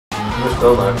just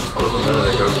done that just a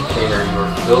minute ago. Kane or you were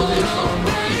filthy or something.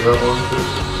 Did you have one too?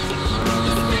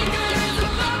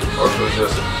 Or if it was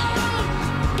just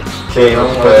Kane on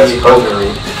the pass.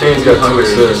 Kane's got 2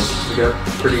 assists. We got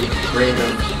pretty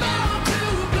random.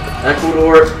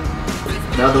 Ecuador,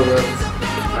 Netherlands,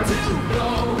 Argentina.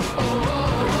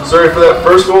 Sorry for that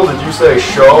first goal. Did you say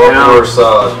Shaw or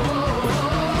Saad?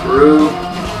 Peru.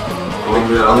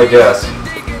 On the guess.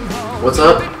 What's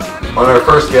up? On our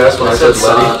first guess, when I said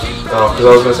Letty, because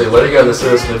I was going to say Letty got an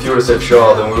assist, and if you would have said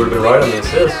Shaw, then we would have been right on the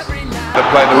assist. There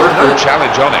was no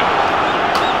challenge on him.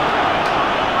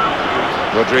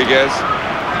 Rodriguez.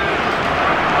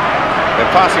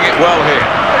 They're passing it well here.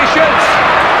 He shoots.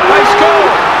 They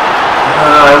score.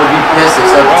 I would be pissed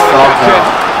except it's foul count.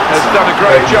 Has done a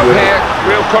great job here.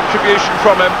 Real contribution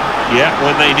from him. Yeah,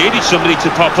 when they needed somebody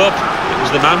to pop up, it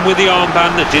was the man with the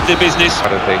armband that did the business.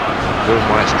 Out of the blue and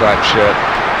white striped shirt,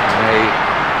 and they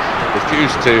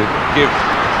refused to give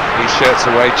these shirts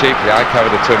away cheaply. I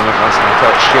covered a tournament once and I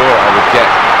felt sure I would get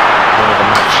one of the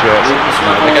match shirts.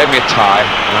 They gave me a tie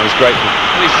and I was grateful.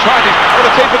 And he's tried it. Oh,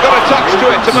 the keeper got a touch to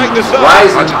it to make the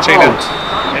save. Argentina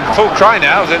in full cry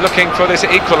now. They're looking for this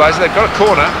equaliser. They've got a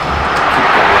corner.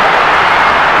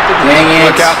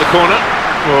 Work out the corner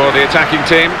for the attacking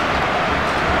team.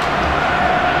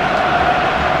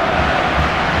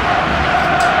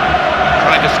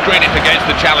 Trying to screen it against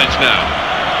the challenge now.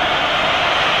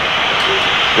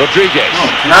 Rodriguez.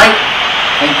 Oh, can I?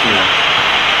 Thank you.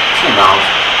 Chill out.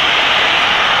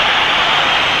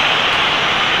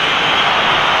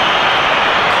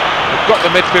 We've got the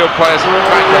midfield players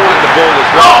back behind the ball as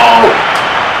well.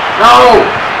 No! No!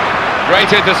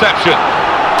 Great interception.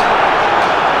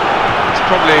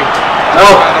 Probably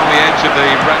right on the edge of the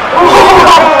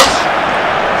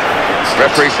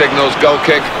referee signals goal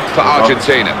kick for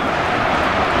Argentina.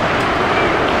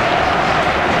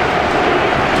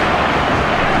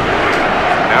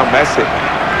 Now Messi.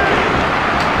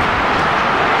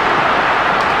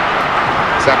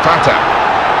 Zapata.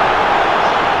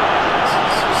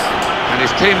 And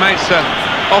his teammates are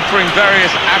offering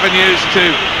various avenues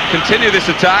to continue this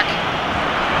attack.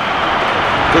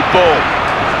 Good ball.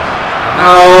 No.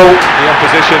 The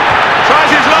opposition tries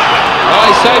his luck. Oh,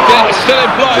 he saved it. It's still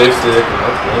employed.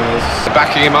 They're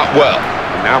backing him up well.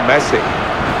 And now Messi.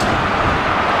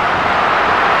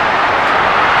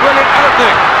 Brilliant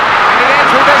opening. And it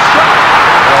ends with this shot.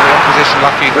 Well, the opposition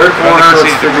lucky. Third corner.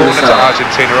 The corner to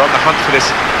Argentina. On the hunt for this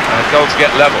goal to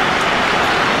get level.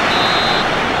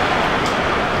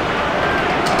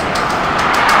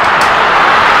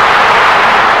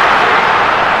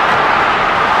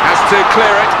 Has to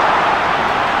clear it.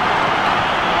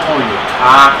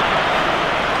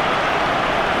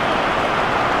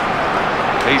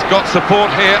 He's got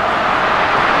support here.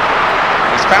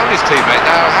 He's found his teammate.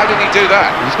 Now, how did he do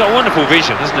that? He's got wonderful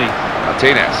vision, hasn't he?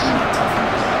 Martinez.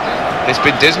 It's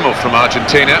been dismal from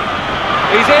Argentina.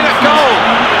 He's in at goal.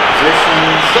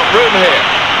 Got room here.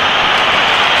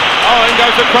 Oh, in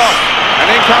goes the cross.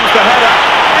 And in comes the header.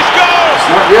 He scores!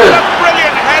 It's not good. It's a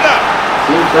brilliant header.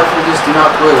 Teams definitely just do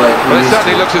not play like Well, it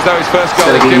certainly looks as though his first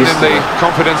goal has given him the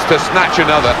confidence to snatch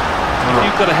another. If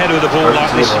you've got a header with the ball like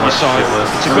this on your side,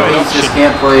 it's a great option. Just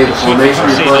can't play the formation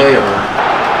you play, or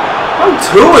oh,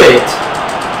 to it.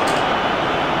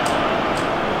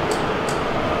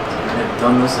 I've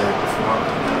done this before.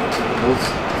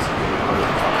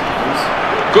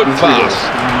 Good pass.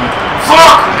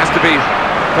 Fuck! Has to be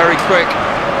very quick.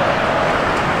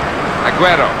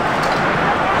 Aguero.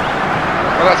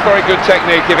 Well, that's very good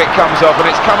technique if it comes off, and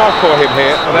it's come off for him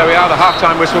here. Well, there we are, the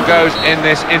half-time whistle goes in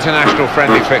this international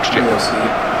friendly fixture.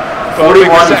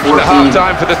 41-14 at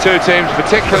half-time for the two teams,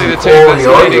 particularly the team that's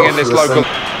leading in this local.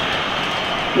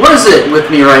 What is it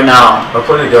with me right now? I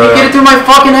put a guy. You get it through my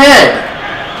fucking head.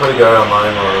 I put a guy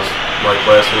online when I was like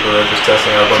last week where they were just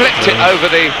testing out a bunch Flipped of it over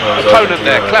the opponent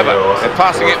there, clever. They're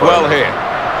passing it well here.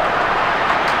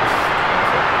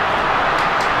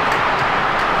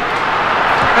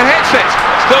 And hits it.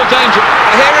 Still danger.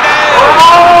 Here it is!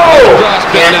 Oh!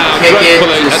 Grasped it down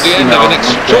dreadfully at the end of an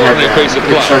extraordinary piece of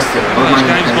play.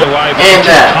 And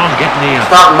that.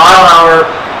 Stop mile-an-hour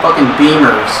fucking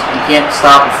beamers. You can't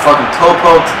stop a fucking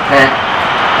topo. And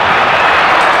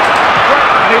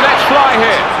he lets fly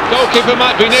here. Goalkeeper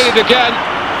might be needed again.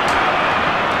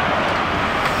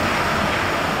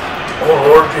 Oh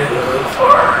Lord, Jesus.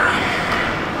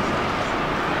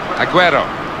 Aguero.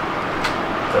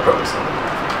 That probably sounded.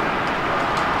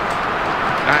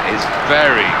 That is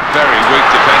very, very weak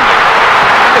defending.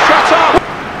 And the shot's up!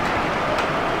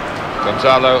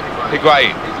 Gonzalo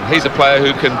Higuain. He's a player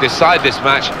who can decide this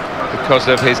match because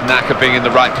of his knack of being in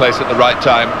the right place at the right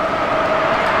time.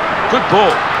 Good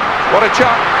ball. What a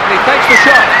chance, and he takes the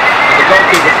shot. And the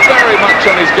goalkeeper very much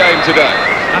on his game today.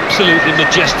 Absolutely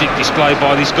majestic display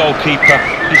by this goalkeeper.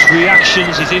 His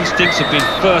reactions, his instincts have been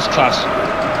first class.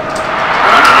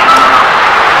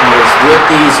 With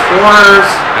these corners.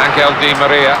 Angel Di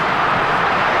Maria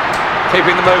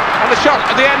keeping the move, and the shot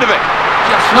at the end of it.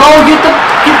 Get the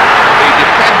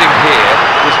defending here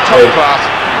was top class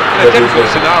in a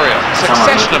difficult scenario.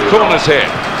 Succession of corners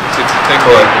here.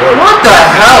 What the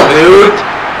hell, dude?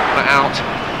 Out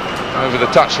over the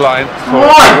touchline. Come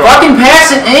on, fucking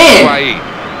pass it in.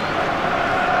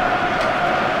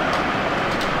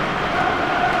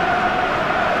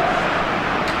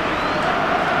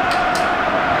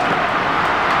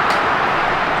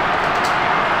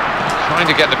 Trying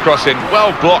to get the cross in,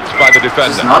 well blocked by the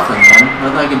defender. There's nothing, man.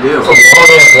 Nothing I can do. It's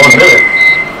a 1 minute.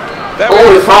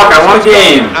 Holy fuck, I won a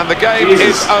game. And the game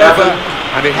Jesus, is over,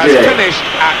 and it has finished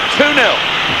at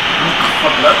 2-0.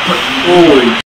 Holy